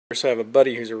So I have a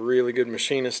buddy who's a really good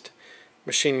machinist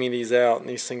machine me these out, and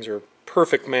these things are a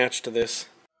perfect match to this.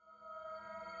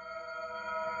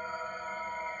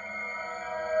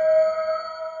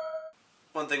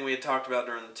 One thing we had talked about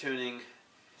during the tuning,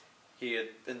 he had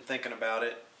been thinking about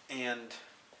it, and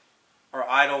our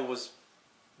idle was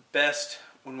best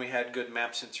when we had good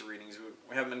map sensor readings.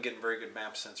 We haven't been getting very good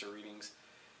map sensor readings,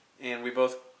 and we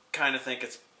both kind of think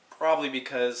it's probably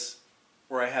because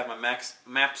where I have my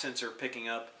map sensor picking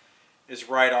up is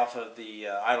right off of the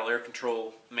idle air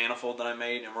control manifold that I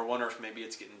made, and we're wondering if maybe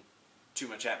it's getting too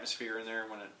much atmosphere in there.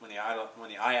 When the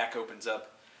IAC opens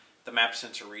up, the map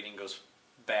sensor reading goes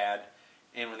bad,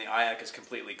 and when the IAC is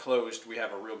completely closed, we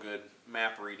have a real good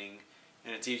map reading,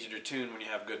 and it's easier to tune when you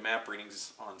have good map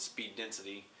readings on speed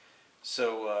density.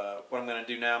 So what I'm going to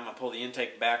do now, I'm going to pull the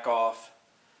intake back off.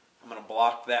 I'm going to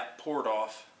block that port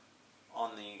off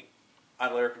on the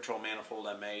idle air control manifold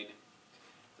I made.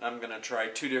 I'm going to try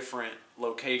two different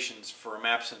locations for a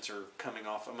map sensor coming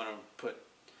off. I'm going to put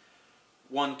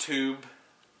one tube,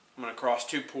 I'm going to cross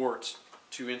two ports,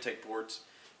 two intake ports,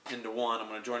 into one. I'm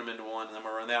going to join them into one, and I'm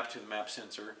going to run that up to the map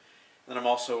sensor. And then I'm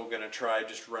also going to try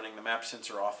just running the map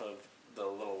sensor off of the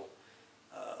little,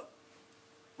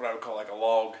 what I would call like a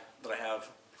log that I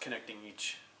have connecting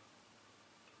each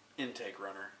intake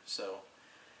runner. So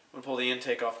I'm going to pull the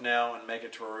intake off now and make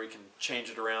it to where we can change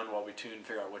it around while we tune and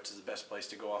figure out which is the best place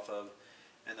to go off of.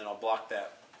 And then I'll block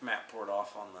that map port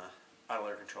off on the idle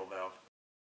air control valve.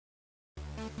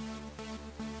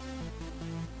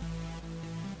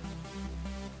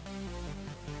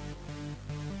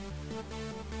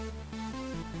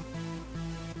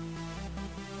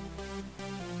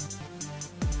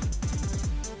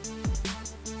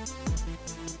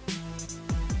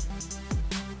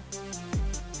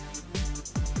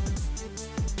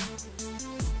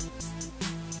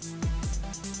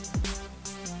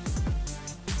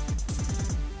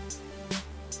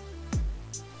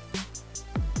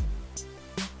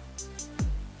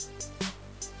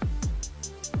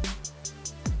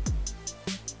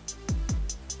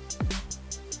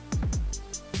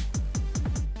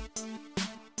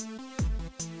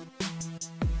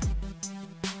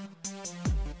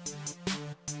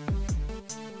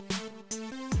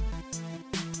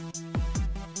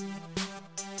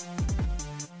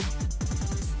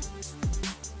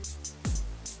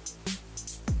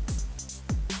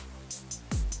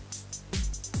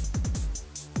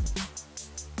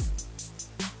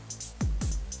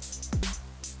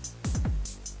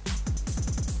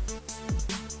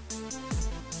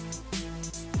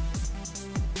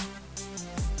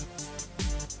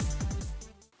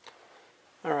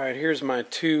 Alright, here's my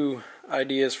two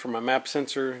ideas for my map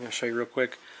sensor. I'll show you real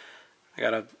quick. I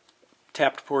got a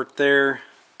tapped port there,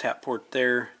 tap port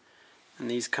there, and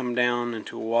these come down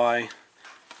into a Y.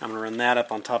 I'm going to run that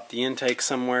up on top of the intake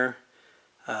somewhere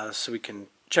so we can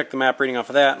check the map reading off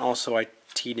of that, and also I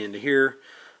teed into here.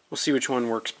 We'll see which one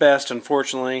works best.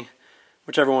 Unfortunately,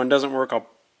 whichever one doesn't work,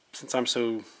 since I'm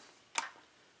so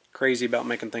crazy about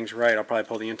making things right, I'll probably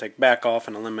pull the intake back off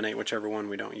and eliminate whichever one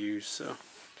we don't use. So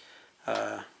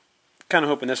kind of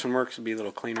hoping this one works. It'll be a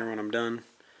little cleaner when I'm done.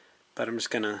 But I'm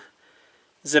just going to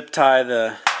zip tie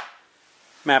the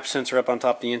map sensor up on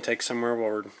top of the intake somewhere while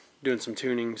we're doing some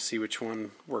tuning, see which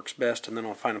one works best, and then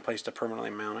I'll find a place to permanently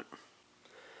mount it.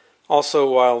 Also,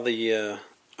 while the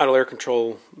idle air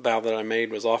control valve that I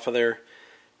made was off of there,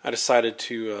 I decided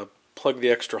to plug the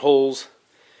extra holes.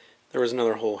 There was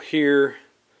another hole here,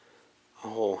 a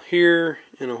hole here,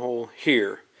 and a hole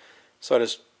here. So I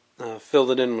just filled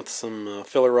it in with some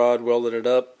filler rod, welded it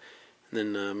up,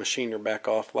 and then machined her back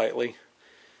off lightly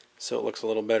so it looks a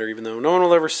little better, even though no one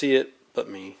will ever see it but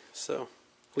me. So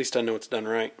at least I know it's done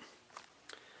right.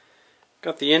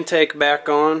 Got the intake back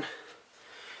on,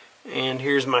 and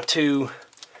here's my two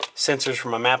sensors for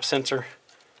my map sensor.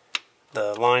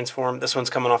 The lines for them. This one's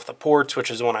coming off the ports,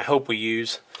 which is the one I hope we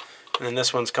use, and then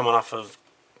this one's coming off of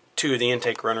two of the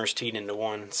intake runners teed into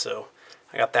one. So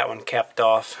I got that one capped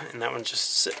off, and that one's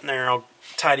just sitting there. I'll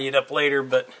tidy it up later,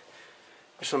 but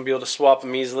I just want to be able to swap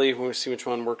them easily. We'll see which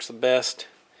one works the best.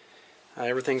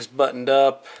 Everything's buttoned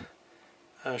up.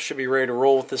 Should be ready to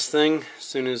roll with this thing as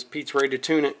soon as Pete's ready to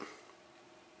tune it.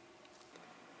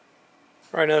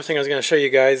 Alright, another thing I was going to show you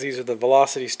guys, these are the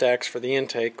velocity stacks for the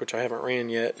intake, which I haven't ran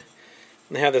yet.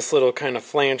 And they have this little kind of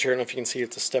flange here. I don't know if you can see,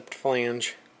 it's a stepped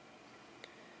flange.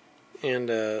 And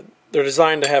they're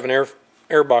designed to have an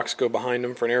air box go behind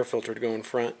them for an air filter to go in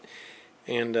front.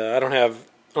 And I don't know if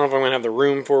I'm going to have the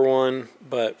room for one,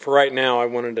 but for right now I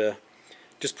wanted to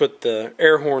just put the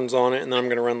air horns on it, and then I'm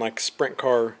going to run like sprint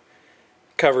car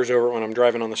covers over it when I'm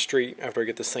driving on the street after I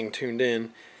get this thing tuned in.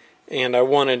 And I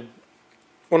wanted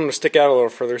want them to stick out a little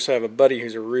further, so I have a buddy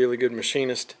who's a really good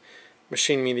machinist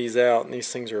machine me these out, and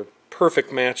these things are a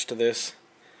perfect match to this.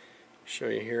 Show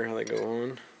you here how they go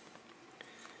on.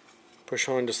 Push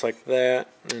on just like that,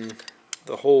 and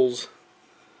the holes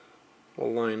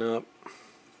will line up.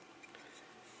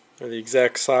 They're the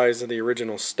exact size of the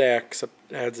original stack, except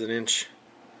it adds an inch.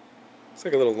 It's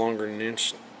like a little longer than an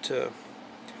inch to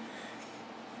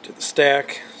the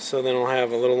stack, so then I'll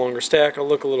have a little longer stack. It'll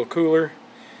look a little cooler.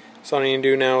 So all I need to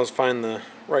do now is find the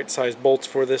right size bolts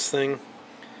for this thing.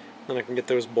 Then I can get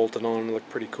those bolted on and look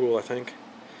pretty cool, I think.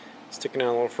 Sticking out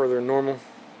a little further than normal.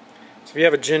 So if you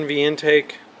have a Gen V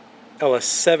intake,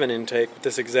 LS7 intake with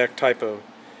this exact type of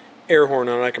air horn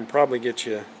on it, I can probably get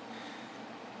you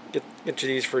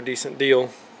these for a decent deal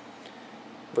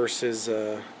versus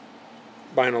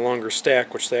buying a longer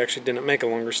stack, which they actually didn't make a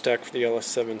longer stack for the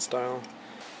LS7 style.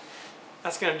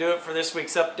 That's going to do it for this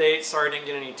week's update. Sorry I didn't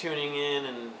get any tuning in,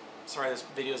 and sorry this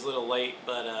video is a little late,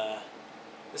 but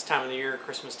this time of the year,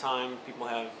 Christmas time, people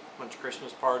have a bunch of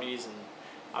Christmas parties, and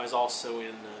I was also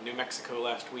in New Mexico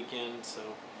last weekend, so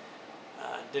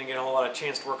didn't get a whole lot of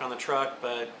chance to work on the truck,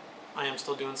 but I am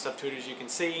still doing stuff to it, as you can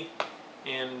see.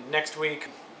 And next week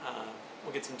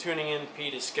we'll get some tuning in.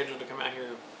 Pete is scheduled to come out here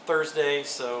Thursday,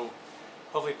 so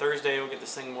hopefully Thursday we'll get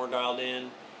this thing more dialed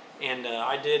in. And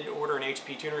I did order an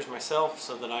HP tuners myself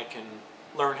so that I can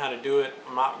learn how to do it.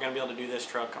 I'm not going to be able to do this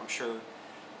truck, I'm sure,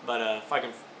 but if I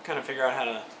can kind of figure out how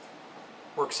to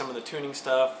work some of the tuning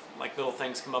stuff, like little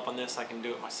things come up on this, I can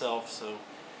do it myself, so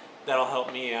that'll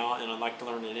help me out, and I'd like to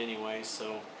learn it anyway.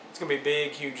 So it's going to be a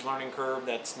big, huge learning curve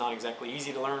that's not exactly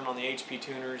easy to learn on the HP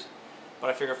tuners, but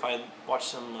I figure if I watch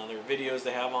some other videos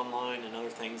they have online and other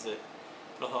things, that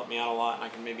it'll help me out a lot, and I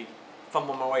can maybe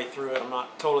fumble my way through it. I'm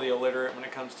not totally illiterate when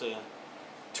it comes to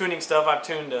tuning stuff. I've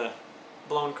tuned a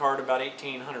blown cart about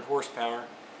 1,800 horsepower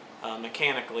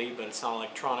mechanically, but it's not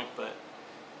electronic, but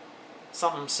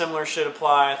something similar should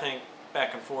apply, I think,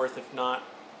 back and forth. If not,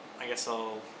 I guess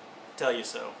I'll tell you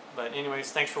so. But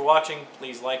anyways, thanks for watching.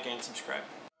 Please like and subscribe.